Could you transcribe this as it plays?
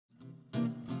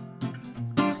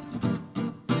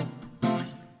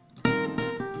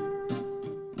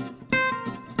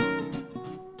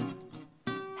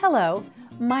Hello,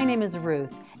 my name is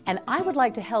Ruth, and I would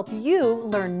like to help you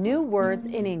learn new words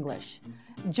in English.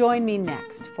 Join me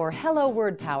next for Hello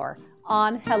Word Power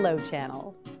on Hello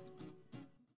Channel.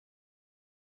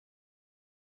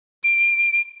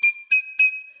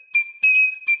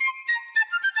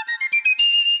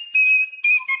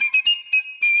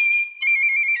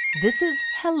 This is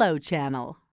Hello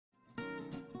Channel.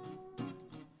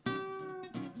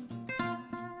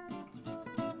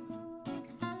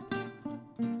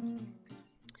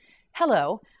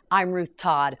 Hello, I'm Ruth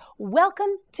Todd.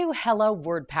 Welcome to Hello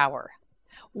Word Power.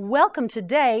 Welcome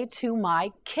today to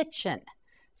my kitchen.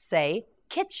 Say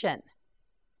kitchen.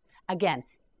 Again,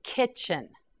 kitchen.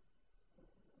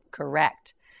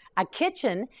 Correct. A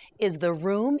kitchen is the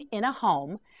room in a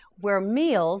home where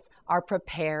meals are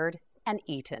prepared and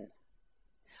eaten.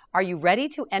 Are you ready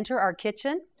to enter our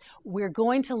kitchen? We're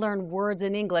going to learn words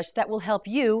in English that will help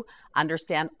you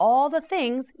understand all the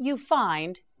things you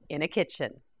find in a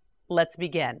kitchen. Let's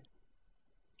begin.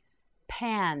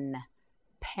 Pan,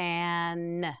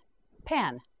 pan,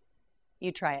 pan.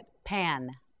 You try it.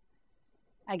 Pan.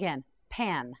 Again,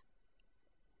 pan.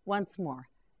 Once more.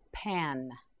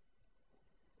 Pan.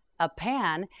 A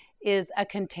pan is a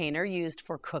container used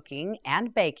for cooking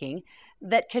and baking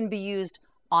that can be used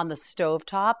on the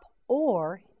stovetop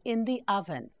or in the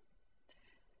oven.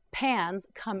 Pans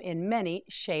come in many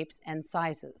shapes and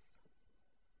sizes.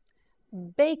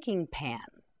 Baking pan.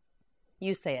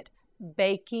 You say it.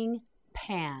 Baking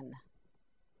pan.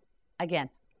 Again,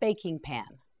 baking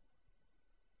pan.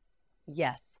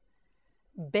 Yes.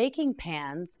 Baking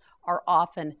pans are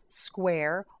often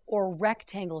square or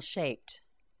rectangle shaped.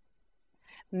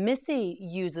 Missy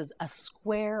uses a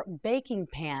square baking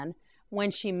pan when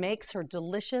she makes her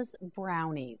delicious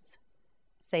brownies.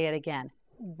 Say it again.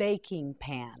 Baking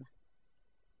pan.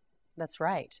 That's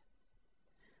right.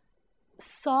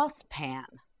 Saucepan.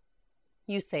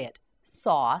 You say it.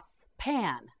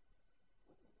 Saucepan.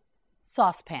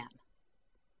 Saucepan.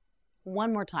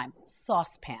 One more time.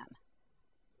 Saucepan.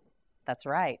 That's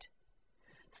right.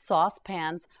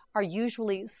 Saucepans are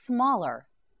usually smaller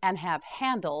and have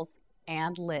handles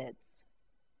and lids.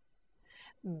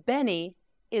 Benny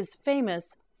is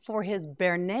famous for his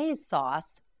béarnaise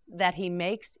sauce that he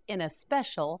makes in a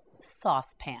special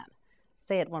saucepan.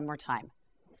 Say it one more time.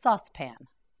 Saucepan.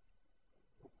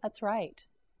 That's right.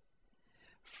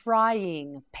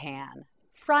 Frying pan.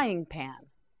 Frying pan.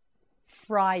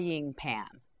 Frying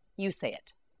pan. You say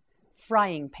it.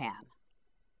 Frying pan.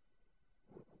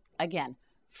 Again,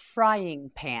 frying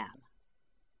pan.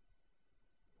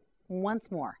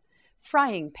 Once more.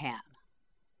 Frying pan.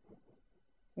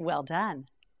 Well done.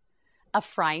 A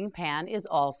frying pan is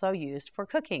also used for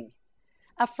cooking.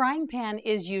 A frying pan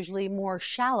is usually more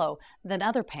shallow than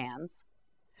other pans.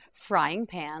 Frying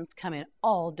pans come in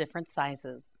all different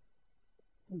sizes.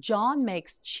 John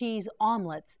makes cheese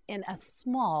omelets in a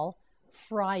small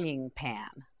frying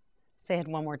pan. Say it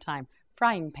one more time.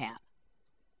 Frying pan.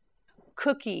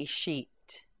 Cookie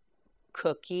sheet.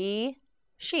 Cookie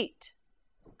sheet.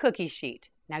 Cookie sheet.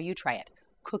 Now you try it.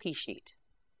 Cookie sheet.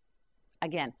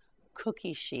 Again,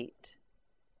 cookie sheet.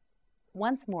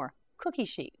 Once more, cookie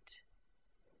sheet.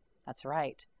 That's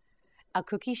right. A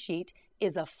cookie sheet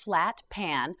is a flat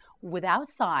pan without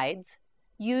sides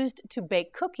used to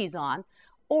bake cookies on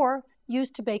or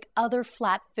used to bake other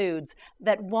flat foods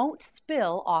that won't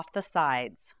spill off the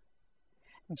sides.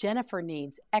 Jennifer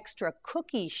needs extra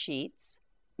cookie sheets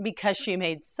because she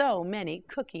made so many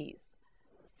cookies.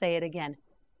 Say it again.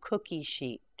 Cookie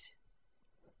sheet.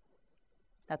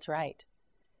 That's right.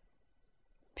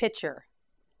 Pitcher.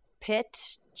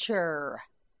 Pitcher.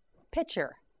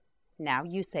 Pitcher. Now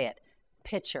you say it.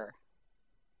 Pitcher.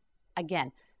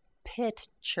 Again.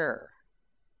 Pitcher.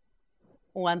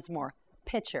 Once more.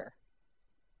 Pitcher.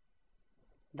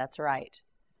 That's right.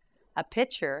 A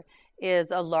pitcher is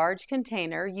a large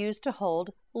container used to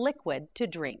hold liquid to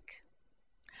drink.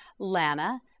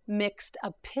 Lana mixed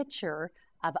a pitcher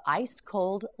of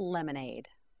ice-cold lemonade.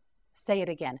 Say it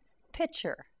again.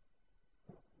 Pitcher.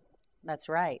 That's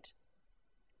right.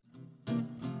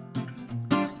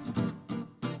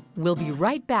 We'll be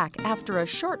right back after a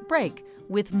short break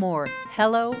with more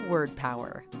Hello Word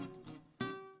Power.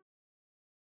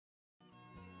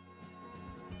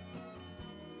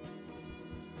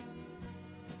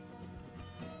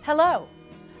 Hello.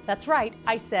 That's right,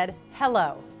 I said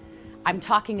hello. I'm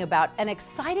talking about an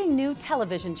exciting new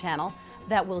television channel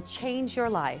that will change your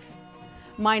life.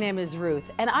 My name is Ruth,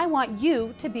 and I want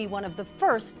you to be one of the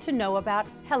first to know about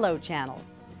Hello Channel.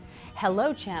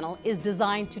 Hello Channel is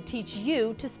designed to teach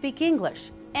you to speak English.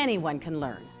 Anyone can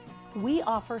learn. We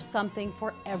offer something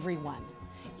for everyone.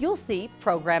 You'll see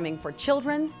programming for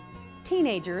children,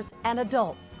 teenagers, and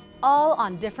adults, all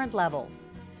on different levels.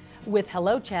 With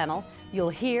Hello Channel, you'll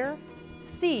hear,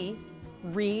 see,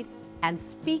 read, and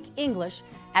speak English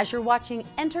as you're watching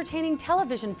entertaining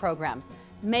television programs,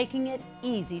 making it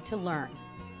easy to learn.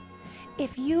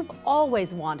 If you've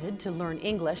always wanted to learn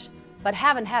English but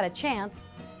haven't had a chance,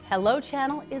 Hello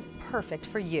Channel is perfect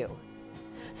for you.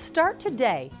 Start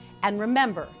today, and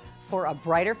remember, for a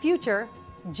brighter future,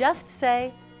 just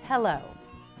say hello.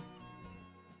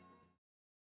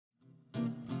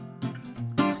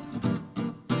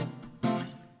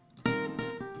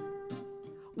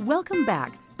 Welcome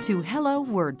back to Hello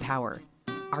Word Power.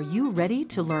 Are you ready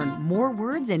to learn more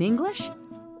words in English?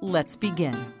 Let's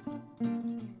begin.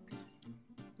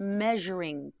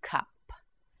 Measuring cup.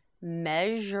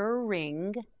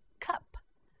 Measuring cup.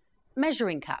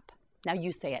 Measuring cup. Now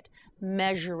you say it.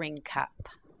 Measuring cup.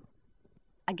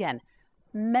 Again,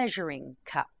 measuring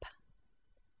cup.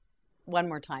 One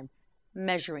more time.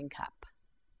 Measuring cup.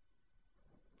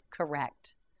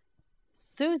 Correct.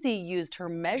 Susie used her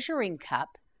measuring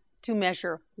cup to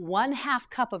measure 1/2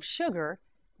 cup of sugar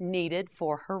needed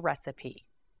for her recipe.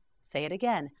 Say it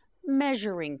again.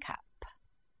 Measuring cup.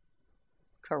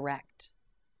 Correct.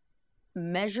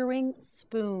 Measuring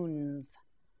spoons.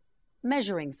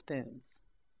 Measuring spoons.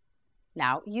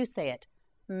 Now you say it.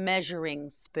 Measuring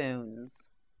spoons.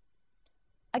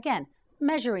 Again,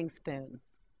 measuring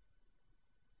spoons.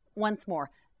 Once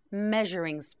more.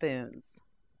 Measuring spoons.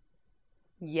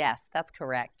 Yes, that's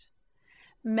correct.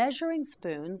 Measuring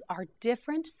spoons are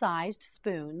different sized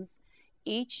spoons,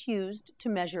 each used to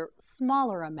measure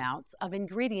smaller amounts of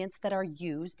ingredients that are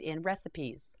used in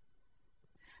recipes.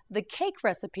 The cake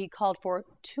recipe called for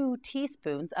 2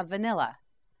 teaspoons of vanilla.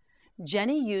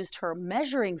 Jenny used her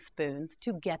measuring spoons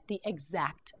to get the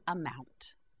exact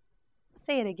amount.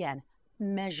 Say it again,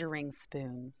 measuring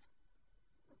spoons.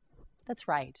 That's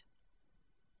right.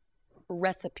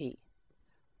 Recipe.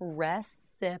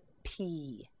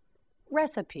 Recipe.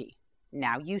 Recipe.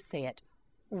 Now you say it.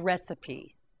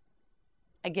 Recipe.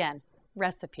 Again,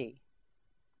 recipe.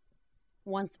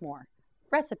 Once more.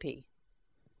 Recipe.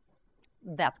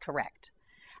 That's correct.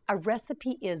 A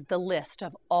recipe is the list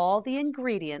of all the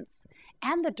ingredients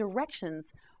and the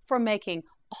directions for making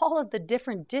all of the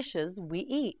different dishes we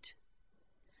eat.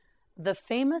 The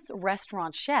famous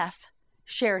restaurant chef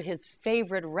shared his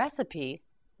favorite recipe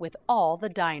with all the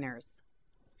diners.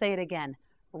 Say it again.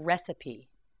 Recipe.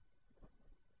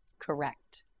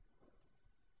 Correct.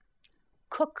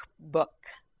 Cookbook.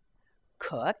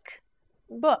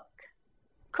 Cookbook.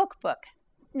 Cookbook.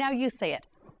 Now you say it.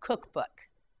 Cookbook.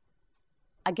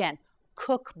 Again,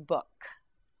 cookbook.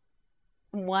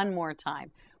 One more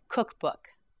time. Cookbook.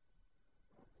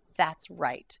 That's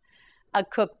right. A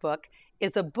cookbook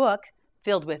is a book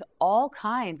filled with all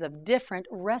kinds of different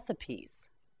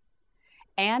recipes.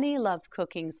 Annie loves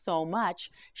cooking so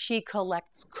much, she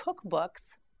collects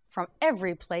cookbooks from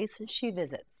every place she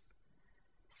visits.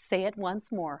 Say it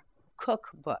once more.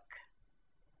 Cookbook.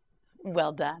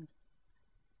 Well done.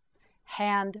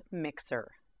 Hand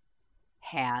mixer.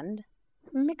 Hand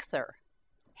mixer.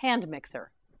 Hand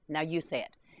mixer. Now you say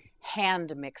it.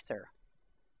 Hand mixer.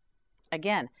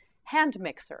 Again, hand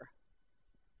mixer.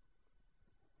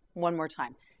 One more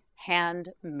time.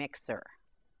 Hand mixer.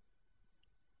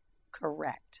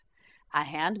 Correct. A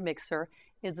hand mixer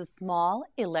is a small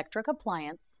electric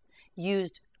appliance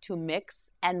used to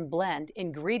mix and blend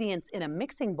ingredients in a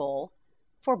mixing bowl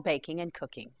for baking and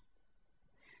cooking.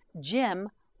 Jim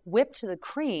whipped the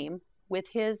cream with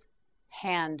his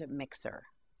hand mixer.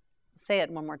 Say it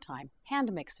one more time.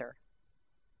 Hand mixer.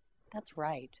 That's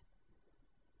right.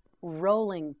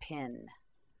 Rolling pin.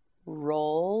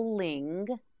 Rolling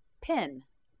pin.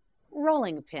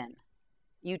 Rolling pin.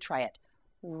 You try it.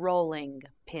 Rolling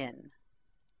pin.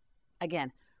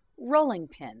 Again, rolling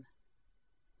pin.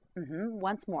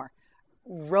 Once more.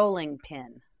 Rolling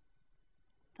pin.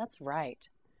 That's right.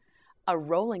 A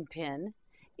rolling pin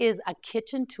is a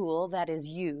kitchen tool that is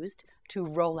used to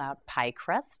roll out pie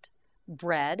crust,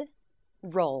 bread,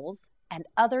 rolls, and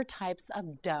other types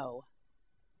of dough.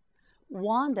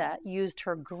 Wanda used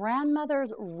her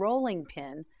grandmother's rolling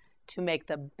pin to make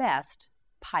the best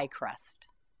pie crust.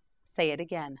 Say it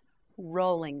again.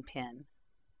 Rolling pin.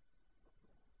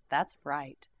 That's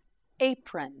right.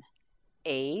 Apron.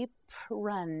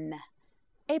 Apron.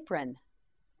 Apron.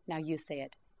 Now you say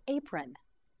it. Apron.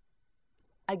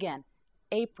 Again.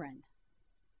 Apron.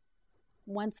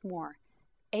 Once more.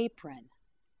 Apron.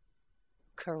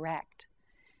 Correct.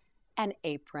 An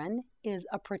apron is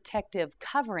a protective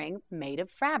covering made of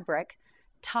fabric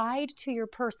tied to your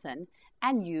person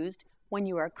and used when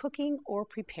you are cooking or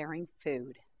preparing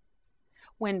food.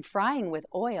 When frying with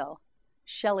oil,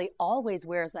 Shelley always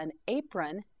wears an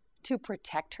apron to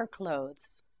protect her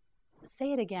clothes.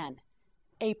 Say it again.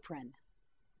 Apron.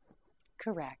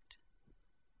 Correct.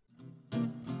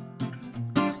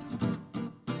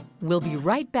 We'll be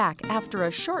right back after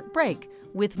a short break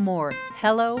with more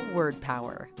Hello Word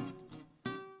Power.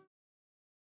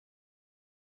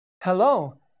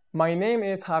 Hello, my name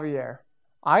is Javier.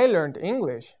 I learned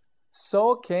English.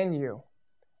 So can you.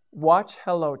 Watch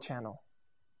Hello Channel.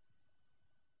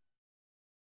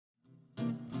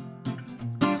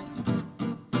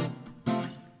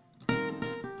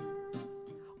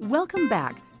 Welcome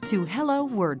back to Hello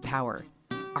Word Power.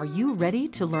 Are you ready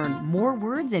to learn more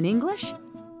words in English?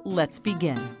 Let's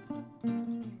begin.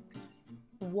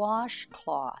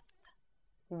 Washcloth.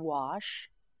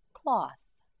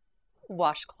 Washcloth.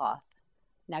 Washcloth.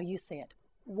 Now you say it.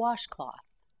 Washcloth.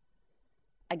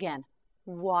 Again,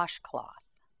 washcloth.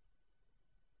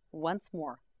 Once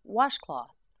more,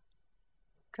 washcloth.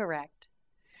 Correct.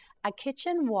 A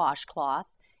kitchen washcloth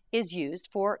is used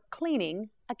for cleaning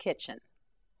a kitchen.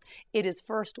 It is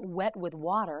first wet with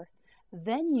water,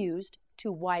 then used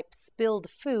to wipe spilled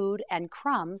food and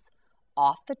crumbs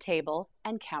off the table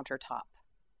and countertop.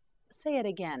 Say it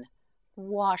again.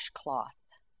 Washcloth.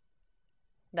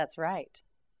 That's right.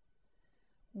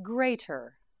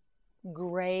 Grater.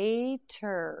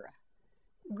 Grater.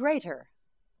 Grater.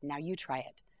 Now you try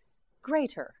it.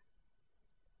 Grater.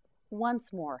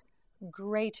 Once more.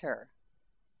 Grater.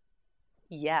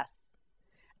 Yes.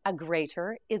 A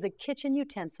grater is a kitchen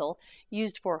utensil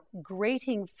used for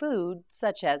grating food,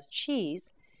 such as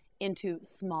cheese, into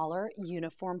smaller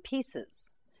uniform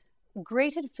pieces.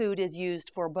 Grated food is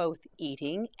used for both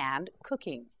eating and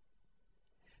cooking.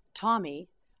 Tommy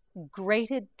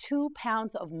grated 2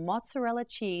 pounds of mozzarella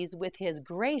cheese with his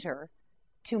grater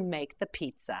to make the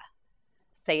pizza.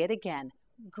 Say it again,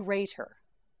 grater.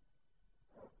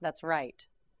 That's right.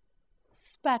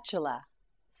 Spatula.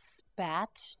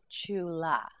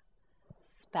 Spatula.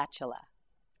 Spatula.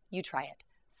 You try it.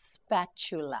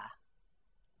 Spatula.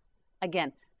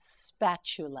 Again,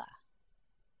 spatula.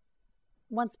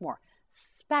 Once more.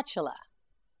 Spatula.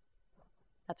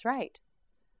 That's right.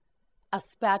 A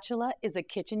spatula is a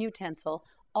kitchen utensil,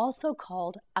 also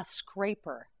called a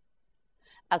scraper.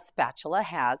 A spatula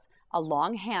has a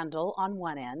long handle on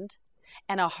one end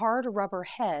and a hard rubber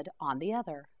head on the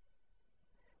other.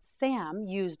 Sam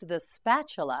used the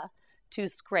spatula to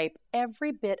scrape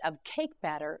every bit of cake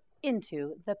batter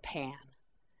into the pan.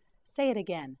 Say it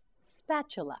again.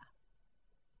 Spatula.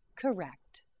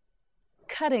 Correct.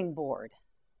 Cutting board.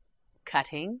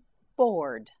 Cutting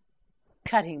board.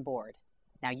 Cutting board.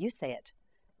 Now you say it.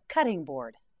 Cutting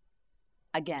board.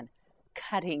 Again.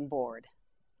 Cutting board.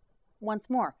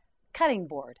 Once more. Cutting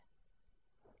board.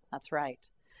 That's right.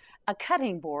 A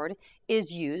cutting board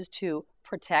is used to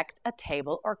protect a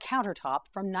table or countertop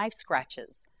from knife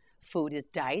scratches. Food is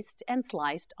diced and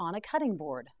sliced on a cutting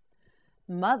board.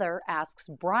 Mother asks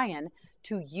Brian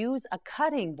to use a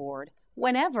cutting board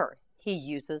whenever he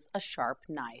uses a sharp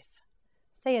knife.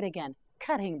 Say it again,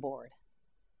 cutting board.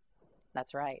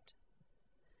 That's right.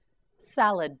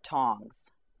 Salad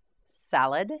tongs.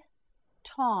 Salad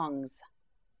tongs.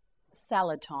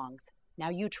 Salad tongs. Now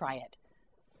you try it.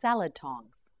 Salad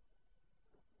tongs.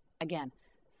 Again,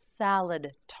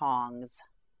 salad tongs.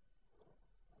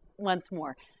 Once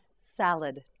more,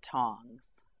 salad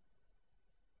tongs.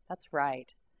 That's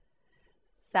right.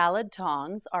 Salad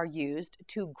tongs are used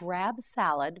to grab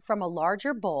salad from a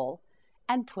larger bowl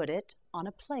and put it on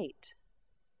a plate.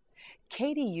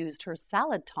 Katie used her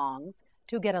salad tongs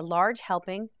to get a large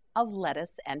helping of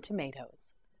lettuce and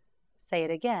tomatoes. Say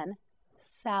it again,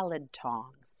 salad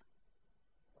tongs.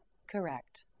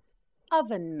 Correct.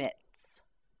 Oven mitts.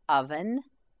 Oven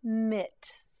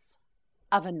mitts.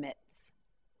 Oven mitts.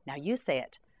 Now you say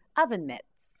it. Oven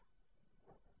mitts.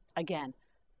 Again,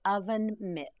 oven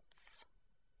mitts.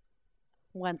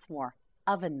 Once more,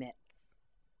 oven mitts.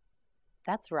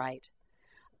 That's right.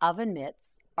 Oven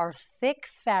mitts are thick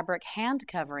fabric hand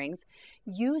coverings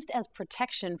used as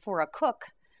protection for a cook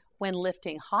when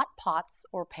lifting hot pots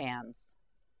or pans.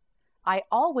 I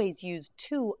always use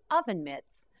 2 oven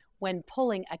mitts when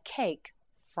pulling a cake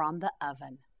from the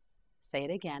oven. Say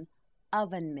it again,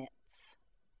 oven mitts.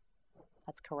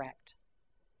 That's correct.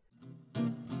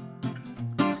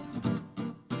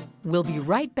 We'll be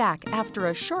right back after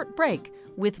a short break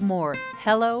with more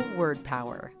Hello Word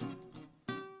Power.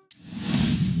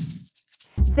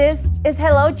 This is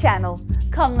Hello Channel.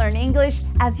 Come learn English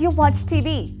as you watch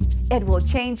TV. It will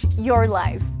change your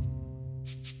life.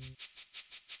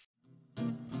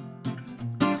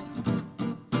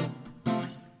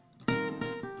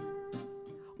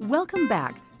 Welcome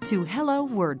back to Hello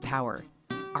Word Power.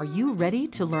 Are you ready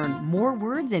to learn more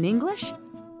words in English?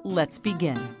 Let's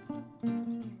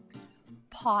begin.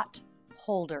 Pot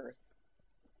holders.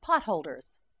 Pot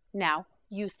holders. Now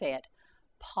you say it.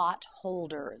 Pot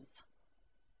holders.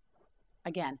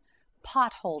 Again,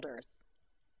 pot holders.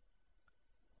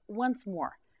 Once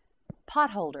more. Pot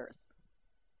holders.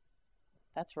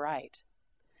 That's right.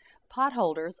 Pot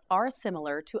holders are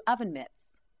similar to oven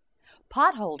mitts.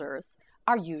 Pot holders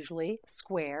are usually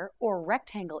square or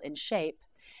rectangle in shape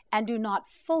and do not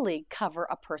fully cover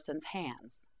a person's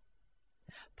hands.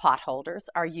 Pot holders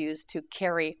are used to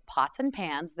carry pots and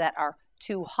pans that are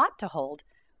too hot to hold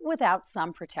without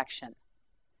some protection.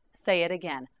 Say it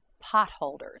again, pot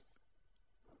holders.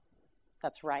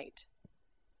 That's right.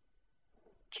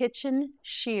 Kitchen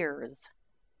shears.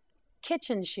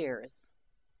 Kitchen shears.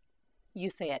 You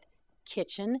say it,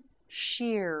 kitchen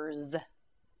shears.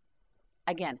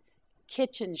 Again,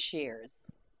 kitchen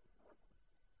shears.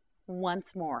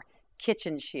 Once more,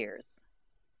 kitchen shears.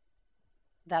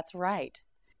 That's right.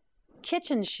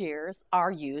 Kitchen shears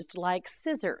are used like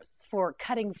scissors for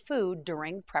cutting food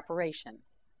during preparation.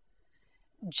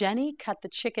 Jenny cut the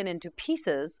chicken into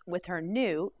pieces with her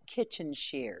new kitchen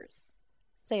shears.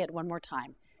 Say it one more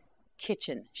time.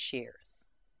 Kitchen shears.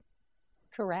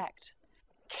 Correct.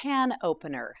 Can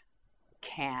opener.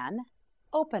 Can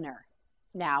opener.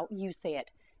 Now you say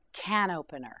it. Can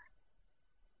opener.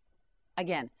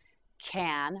 Again,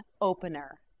 can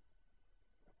opener.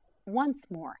 Once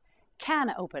more.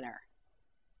 Can opener.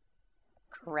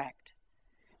 Correct.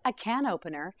 A can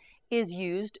opener is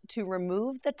used to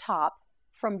remove the top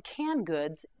from canned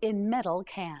goods in metal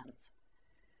cans.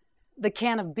 The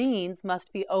can of beans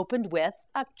must be opened with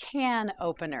a can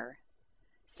opener.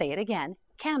 Say it again,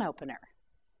 can opener.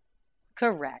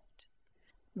 Correct.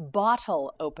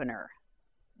 Bottle opener.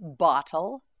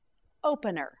 Bottle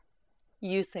opener.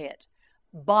 You say it,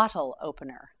 bottle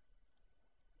opener.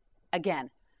 Again,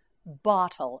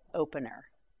 bottle opener.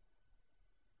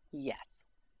 Yes.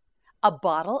 A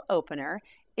bottle opener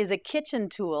is a kitchen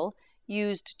tool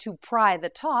used to pry the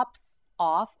tops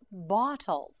off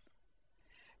bottles.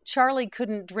 Charlie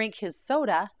couldn't drink his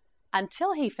soda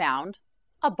until he found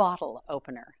a bottle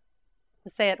opener.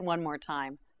 Say it one more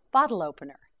time. Bottle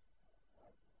opener.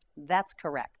 That's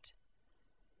correct.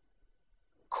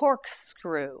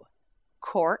 Corkscrew.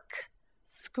 Corkscrew.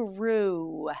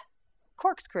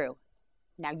 Corkscrew.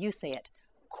 Now you say it.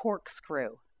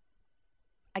 Corkscrew.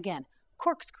 Again,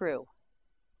 corkscrew.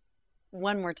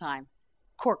 One more time.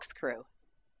 Corkscrew.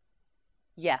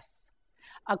 Yes.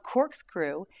 A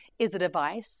corkscrew is a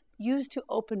device used to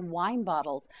open wine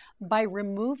bottles by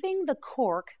removing the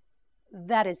cork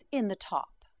that is in the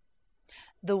top.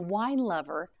 The wine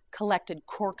lover collected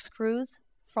corkscrews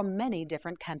from many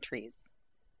different countries.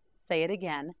 Say it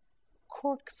again,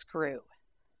 corkscrew.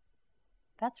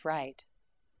 That's right.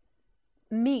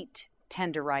 Meat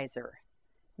tenderizer.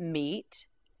 Meat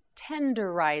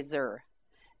tenderizer.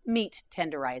 Meat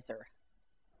tenderizer.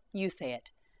 You say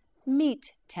it.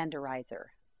 Meat tenderizer.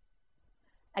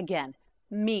 Again,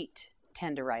 meat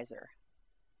tenderizer.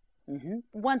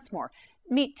 Once more,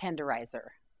 meat tenderizer.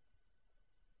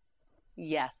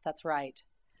 Yes, that's right.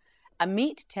 A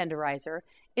meat tenderizer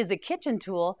is a kitchen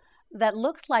tool that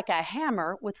looks like a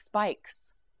hammer with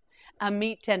spikes. A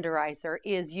meat tenderizer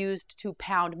is used to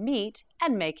pound meat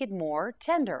and make it more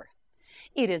tender.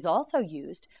 It is also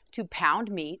used to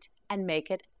pound meat and make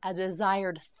it a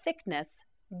desired thickness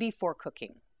before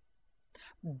cooking.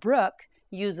 Brooke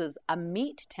uses a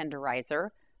meat tenderizer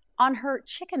on her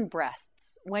chicken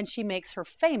breasts when she makes her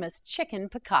famous chicken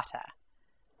piccata.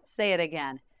 Say it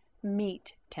again,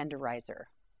 meat tenderizer.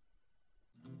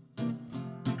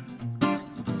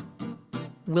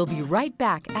 We'll be right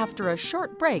back after a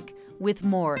short break with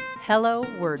more Hello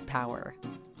Word Power.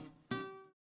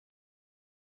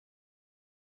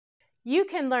 You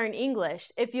can learn English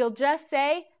if you'll just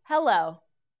say hello.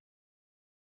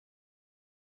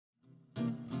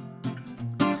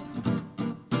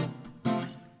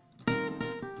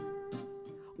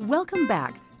 Welcome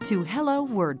back to Hello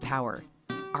Word Power.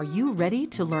 Are you ready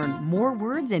to learn more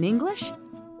words in English?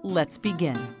 Let's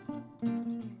begin.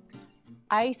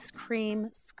 Ice cream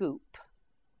scoop.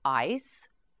 Ice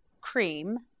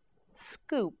cream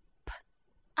scoop.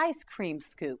 Ice cream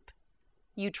scoop.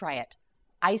 You try it.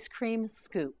 Ice cream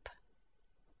scoop.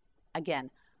 Again,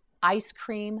 ice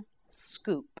cream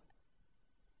scoop.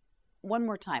 One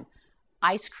more time.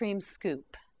 Ice cream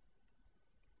scoop.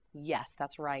 Yes,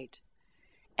 that's right.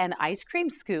 An ice cream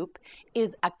scoop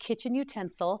is a kitchen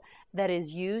utensil that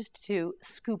is used to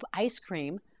scoop ice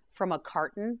cream from a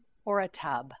carton or a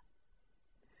tub.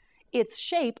 Its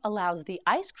shape allows the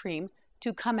ice cream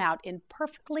to come out in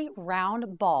perfectly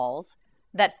round balls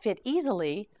that fit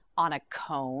easily on a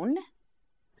cone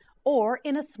or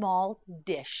in a small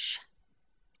dish.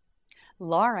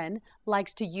 Lauren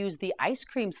likes to use the ice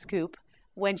cream scoop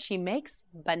when she makes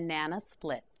banana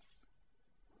splits.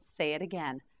 Say it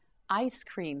again. Ice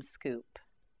cream scoop.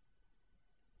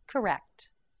 Correct.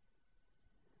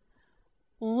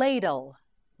 Ladle,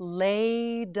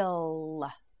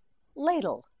 ladle,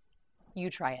 ladle. You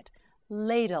try it.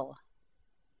 Ladle.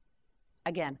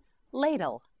 Again,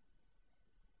 ladle.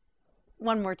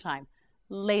 One more time.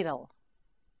 Ladle.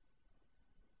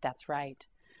 That's right.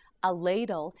 A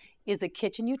ladle is a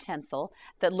kitchen utensil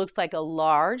that looks like a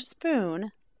large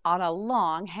spoon on a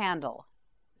long handle.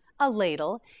 A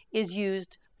ladle is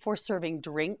used for serving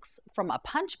drinks from a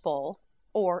punch bowl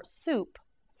or soup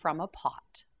from a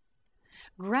pot.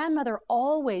 Grandmother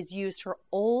always used her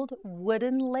old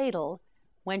wooden ladle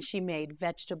when she made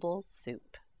vegetable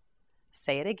soup.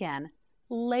 Say it again,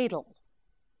 ladle.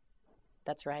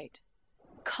 That's right.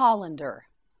 Colander,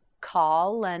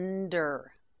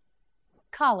 colander,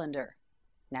 colander.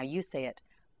 Now you say it,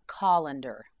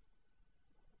 colander.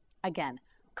 Again,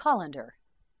 colander.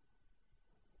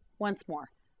 Once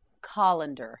more,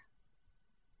 colander.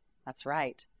 That's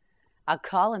right. A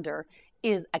colander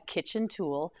is a kitchen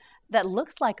tool that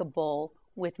looks like a bowl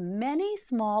with many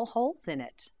small holes in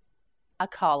it. A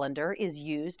colander is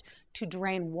used to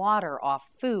drain water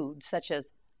off food such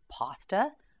as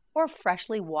pasta or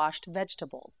freshly washed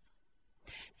vegetables.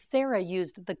 Sarah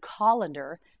used the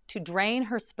colander to drain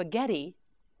her spaghetti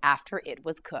after it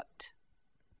was cooked.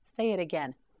 Say it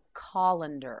again,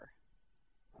 colander.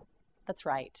 That's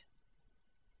right.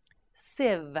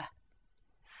 Sieve,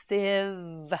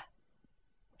 sieve,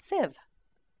 sieve.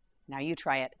 Now you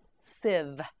try it.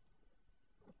 Sieve.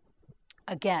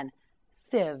 Again,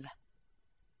 sieve.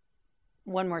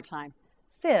 One more time.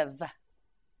 Sieve.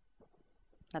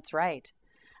 That's right.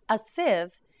 A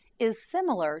sieve is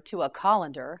similar to a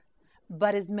colander,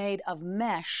 but is made of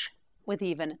mesh with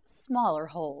even smaller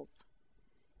holes.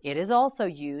 It is also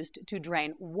used to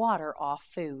drain water off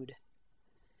food.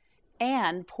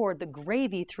 Anne poured the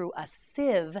gravy through a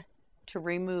sieve to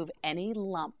remove any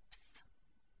lumps.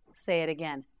 Say it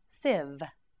again. Sieve.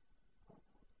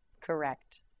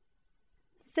 Correct.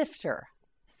 Sifter,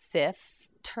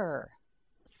 sifter,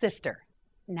 sifter.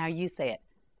 Now you say it.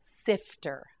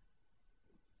 Sifter.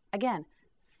 Again,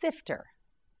 sifter.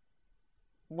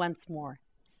 Once more,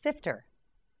 sifter.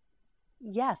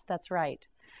 Yes, that's right.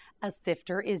 A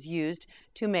sifter is used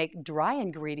to make dry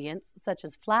ingredients such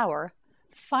as flour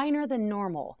finer than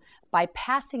normal by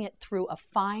passing it through a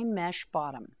fine mesh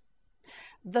bottom.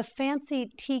 The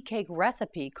fancy tea cake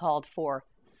recipe called for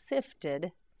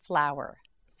sifted flour,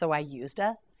 so I used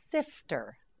a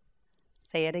sifter.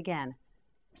 Say it again.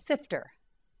 Sifter.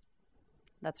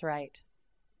 That's right.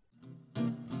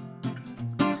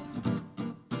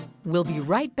 We'll be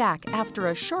right back after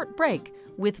a short break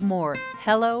with more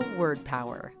Hello Word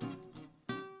Power.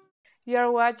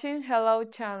 You're watching Hello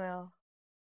Channel.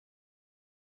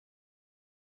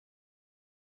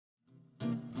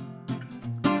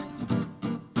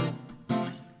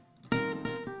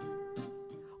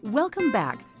 Welcome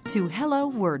back to Hello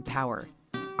Word Power.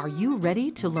 Are you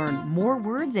ready to learn more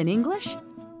words in English?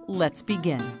 Let's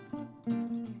begin.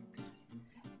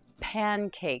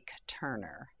 Pancake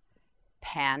turner.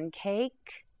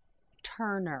 Pancake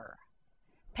turner.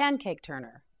 Pancake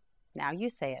turner. Now you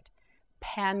say it.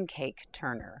 Pancake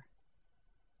turner.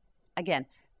 Again,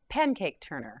 pancake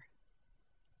turner.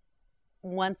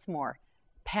 Once more,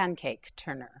 pancake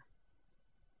turner.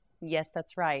 Yes,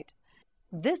 that's right.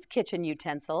 This kitchen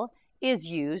utensil is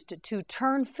used to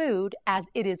turn food as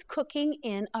it is cooking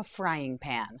in a frying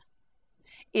pan.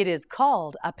 It is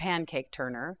called a pancake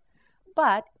turner,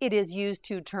 but it is used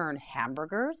to turn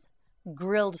hamburgers,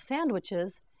 grilled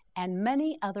sandwiches, and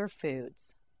many other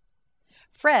foods.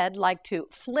 Fred liked to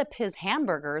flip his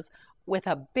hamburgers with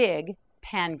a big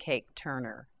pancake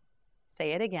turner.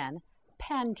 Say it again,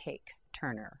 pancake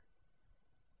turner.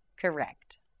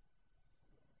 Correct.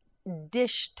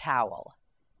 Dish towel.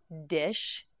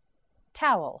 Dish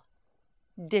towel.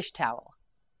 Dish towel.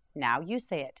 Now you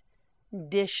say it.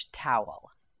 Dish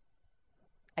towel.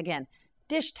 Again,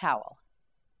 dish towel.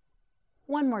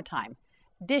 One more time.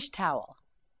 Dish towel.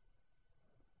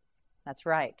 That's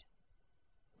right.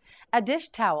 A dish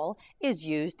towel is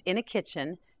used in a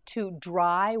kitchen to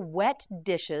dry wet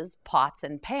dishes, pots,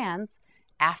 and pans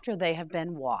after they have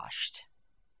been washed.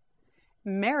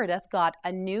 Meredith got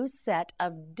a new set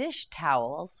of dish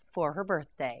towels for her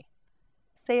birthday.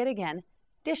 Say it again,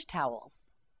 dish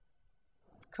towels.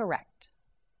 Correct.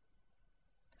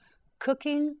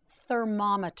 cooking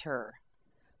thermometer.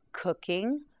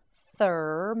 Cooking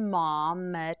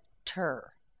thermometer.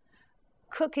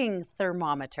 Cooking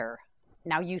thermometer.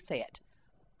 Now you say it.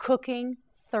 Cooking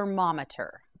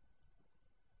thermometer.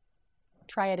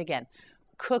 Try it again.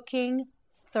 Cooking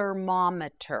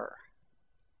thermometer.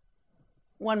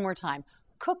 One more time.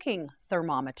 Cooking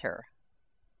thermometer.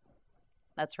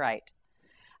 That's right.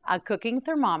 A cooking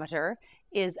thermometer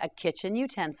is a kitchen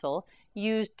utensil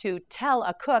used to tell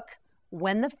a cook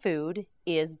when the food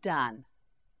is done.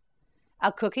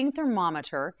 A cooking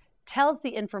thermometer tells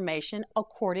the information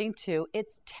according to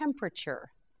its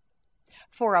temperature.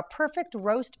 For a perfect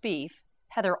roast beef,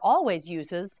 Heather always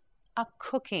uses a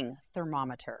cooking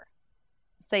thermometer.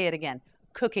 Say it again,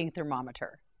 cooking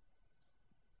thermometer.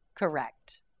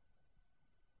 Correct.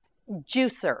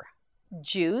 Juicer.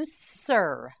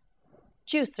 Juicer.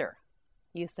 Juicer.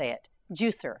 You say it.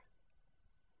 Juicer.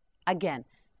 Again,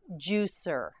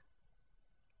 juicer.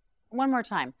 One more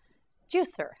time.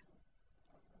 Juicer.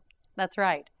 That's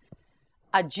right.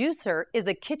 A juicer is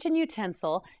a kitchen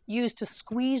utensil used to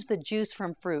squeeze the juice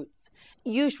from fruits,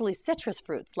 usually citrus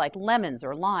fruits like lemons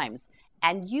or limes,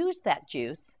 and use that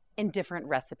juice in different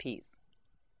recipes.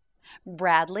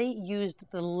 Bradley used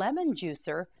the lemon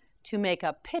juicer to make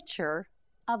a pitcher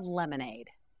of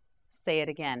lemonade. Say it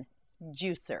again,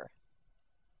 juicer.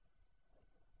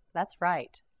 That's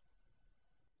right.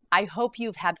 I hope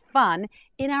you've had fun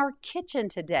in our kitchen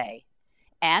today,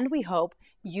 and we hope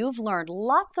you've learned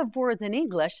lots of words in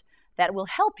English that will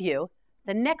help you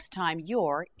the next time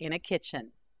you're in a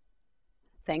kitchen.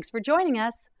 Thanks for joining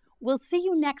us. We'll see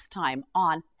you next time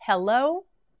on Hello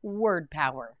Word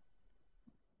Power.